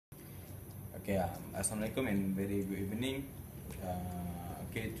Okay, Assalamualaikum and very good evening.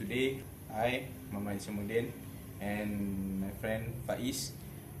 Okay, today I, Muhammad Ismamuddin, and my friend Faiz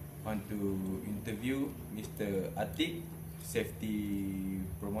want to interview Mr. Atik, safety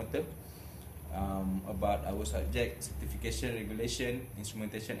promoter, about our subject certification, regulation,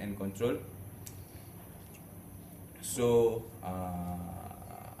 instrumentation and control. So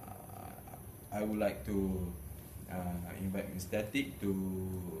I would like to invite Mr. Atik to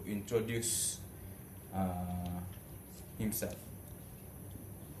introduce himself.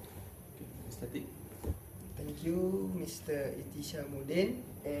 Okay, Mr. Atik. Thank you, Mr. Ismamuddin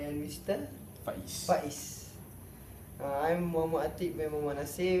and Mr. Faiz. I'm Muhammad Atik bin Muhammad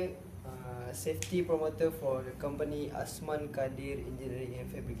Nasir, safety promoter for the company Asman Kadir Engineering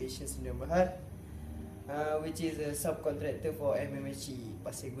and Fabrication Sdn Bhd, which is a subcontractor for MMHE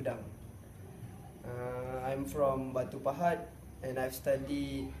Pasir Gudang. I'm from Batu Pahat and I've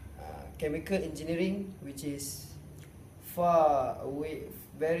studied chemical engineering, which is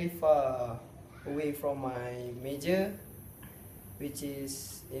very far away from my major, which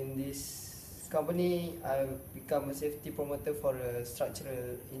is in this company I've become a safety promoter for a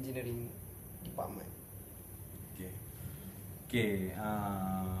structural engineering department. Okay.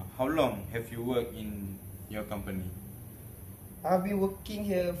 How long have you worked in your company? I've been working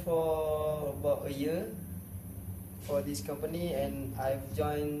here for about a year for this company, and I've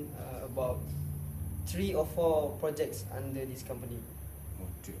joined about 3 or 4 projects under this company. Oh,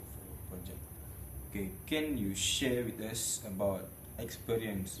 3 or 4 projects. Okay, can you share with us about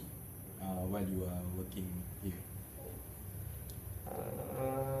experience while you are working here?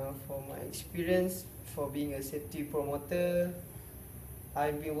 For my experience for being a safety promoter,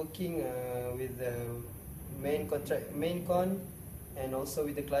 I've been working with the main con, and also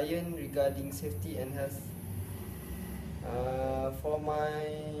with the client regarding safety and health. For my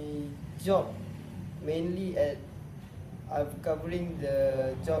job, mainly I'm covering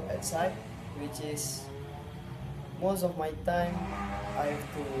the job at site, which is most of my time I have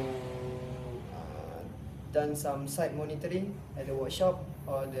to done some site monitoring at the workshop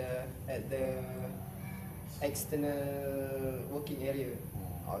or at the external working area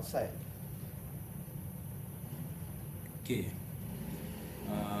outside. Okay.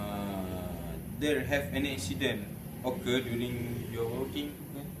 There have any accident occur during your working?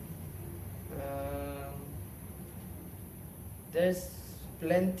 There's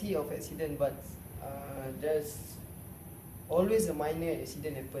plenty of accident, but there's always a minor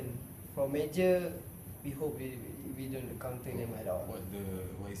accident happen. For major, we hope we don't encounter them at all.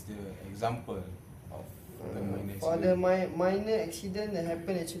 What is the example of the minor accident? For the minor accident that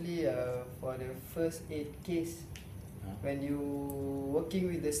happened actually for the first aid case, when you working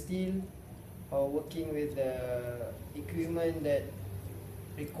with the steel or working with the equipment that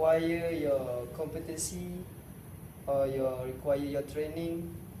require your competency or require your training,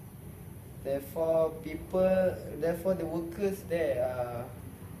 therefore the workers there are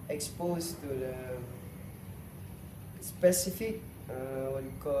exposed to the specific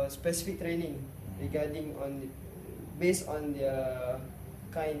specific training regarding based on their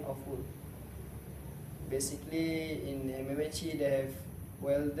kind of work. Basically, in MMHE they have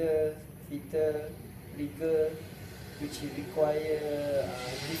welder, fitter, rigger, which require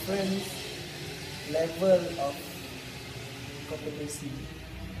different level of competency.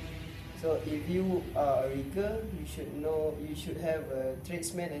 So if you are a rigger, you should have a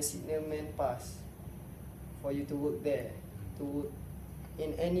tradesman and signalman pass for you to work there, to work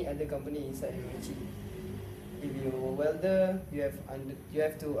in any other company inside MMHE. If you're a welder, you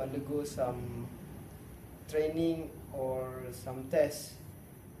have to undergo some training or some tests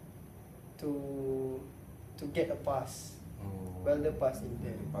to get a pass. Welder pass in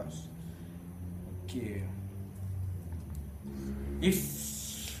there. Pass. Okay. If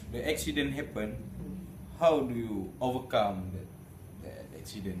the accident happen, how do you overcome that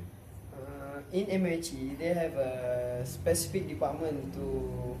accident? In MHE, they have a specific department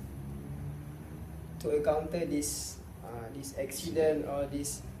to encounter this accident or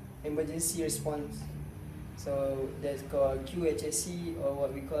this emergency response. So that's called QHSC, or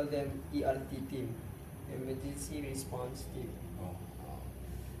what we call them ERT team, emergency response team.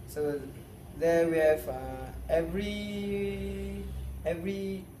 So there we have every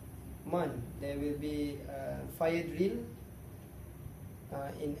month there will be a fire drill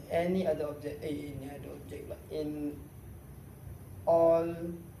in any other object, in all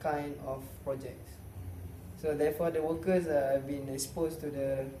kind of projects. So therefore the workers have been exposed to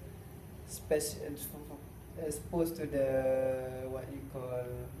the what you call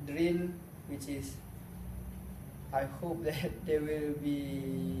drill, which is, I hope that there will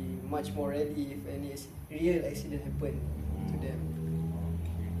be much more ready if any real accident happen to them.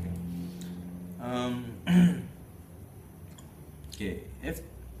 Okay, if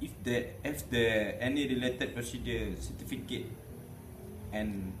there any related procedure certificate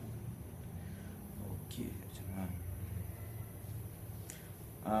and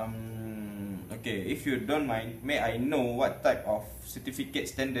okay, if you don't mind, may I know what type of certificate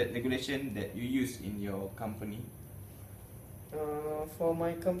standard regulation that you use in your company? For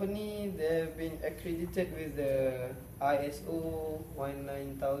my company, they have been accredited with the ISO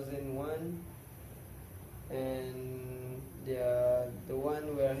 19001, and the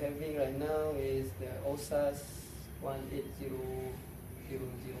one we are having right now is the OSAS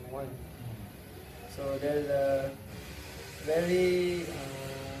 180001. So there's a very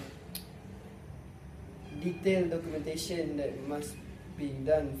detailed documentation that must be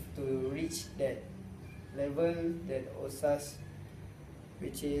done to reach that level, that OSAS,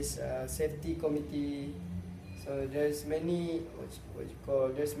 which is a safety committee. So there's many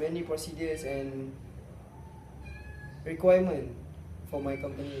there's many procedures and requirement for my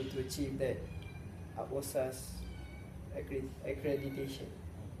company to achieve that OSAS accreditation.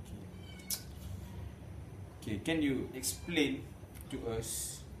 Okay, can you explain to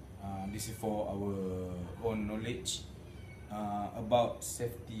us, this is for our own knowledge, about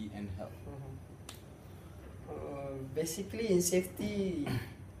safety and health? Basically, in safety,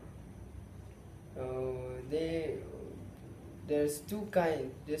 there's two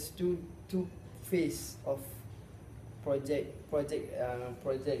phase of project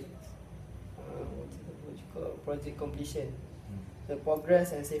completion. The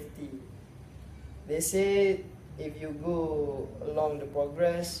progress and safety. They say if you go along the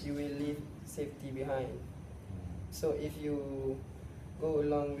progress, you will leave safety behind. So if you go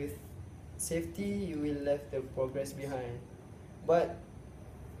along with safety, you will left the progress behind. But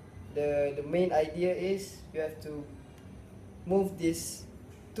the main idea is you have to move these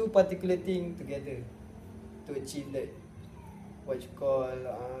two particular things together to achieve that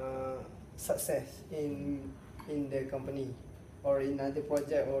success in the company or in other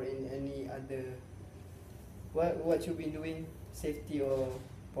project or in any other what you be doing, safety or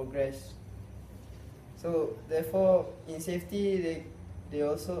progress. So therefore, in safety, they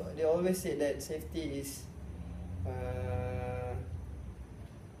always say that safety is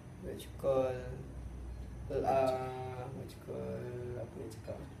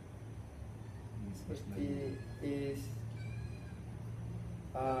safety is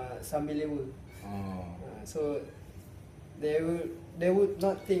sambil-lewa. So they would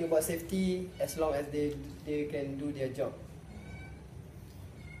not think about safety as long as they can do their job.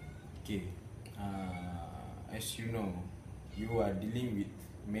 Okay, as you know, you are dealing with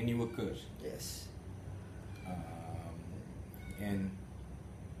many workers. Yes. And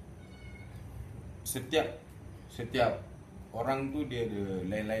setiap orang tu dia ada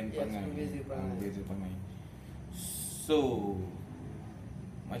lain-lain perangai, berbeza perangai. So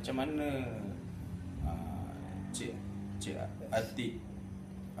macam mana Cik Atik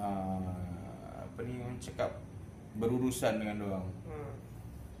apa ni orang cakap berurusan dengan diorang?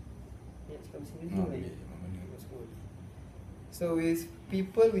 So with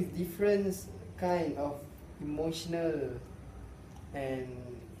people with different kind of emotional and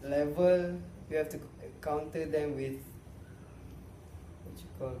level, you have to counter them with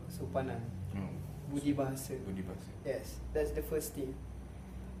kesopanan, budi bahasa. Yes, that's the first thing.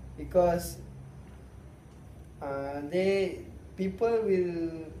 Because people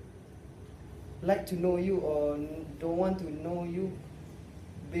will like to know you or don't want to know you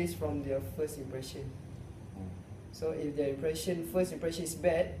based from their first impression. So if their first impression is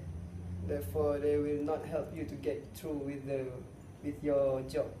bad, therefore they will not help you to get through with your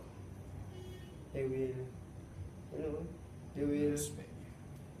job. They will,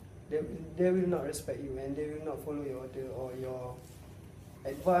 they will not respect you, and they will not follow your order or your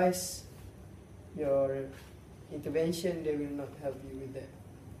advice, your intervention. They will not help you with that.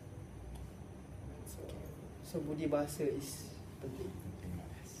 So budi bahasa is penting.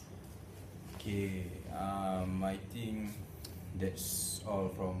 Okay, I think that's all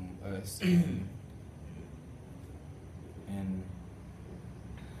from us.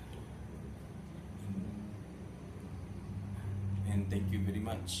 And thank you very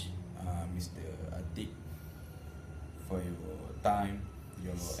much, Mr. Atik, for your time,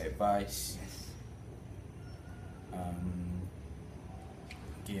 your advice.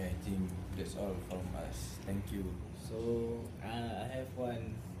 Okay, I think that's all from us. Thank you. So I have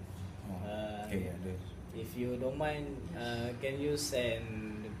one. Okay, if you don't mind, can you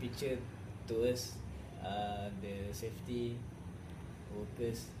send the picture to us, the safety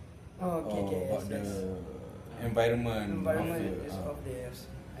workers Oh, okay, or okay, about yes, the yes. of Environment the, is of the yes.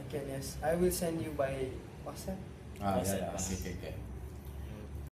 I can, yes. I will send you by WhatsApp. yeah, WhatsApp. yeah, okay, okay, okay.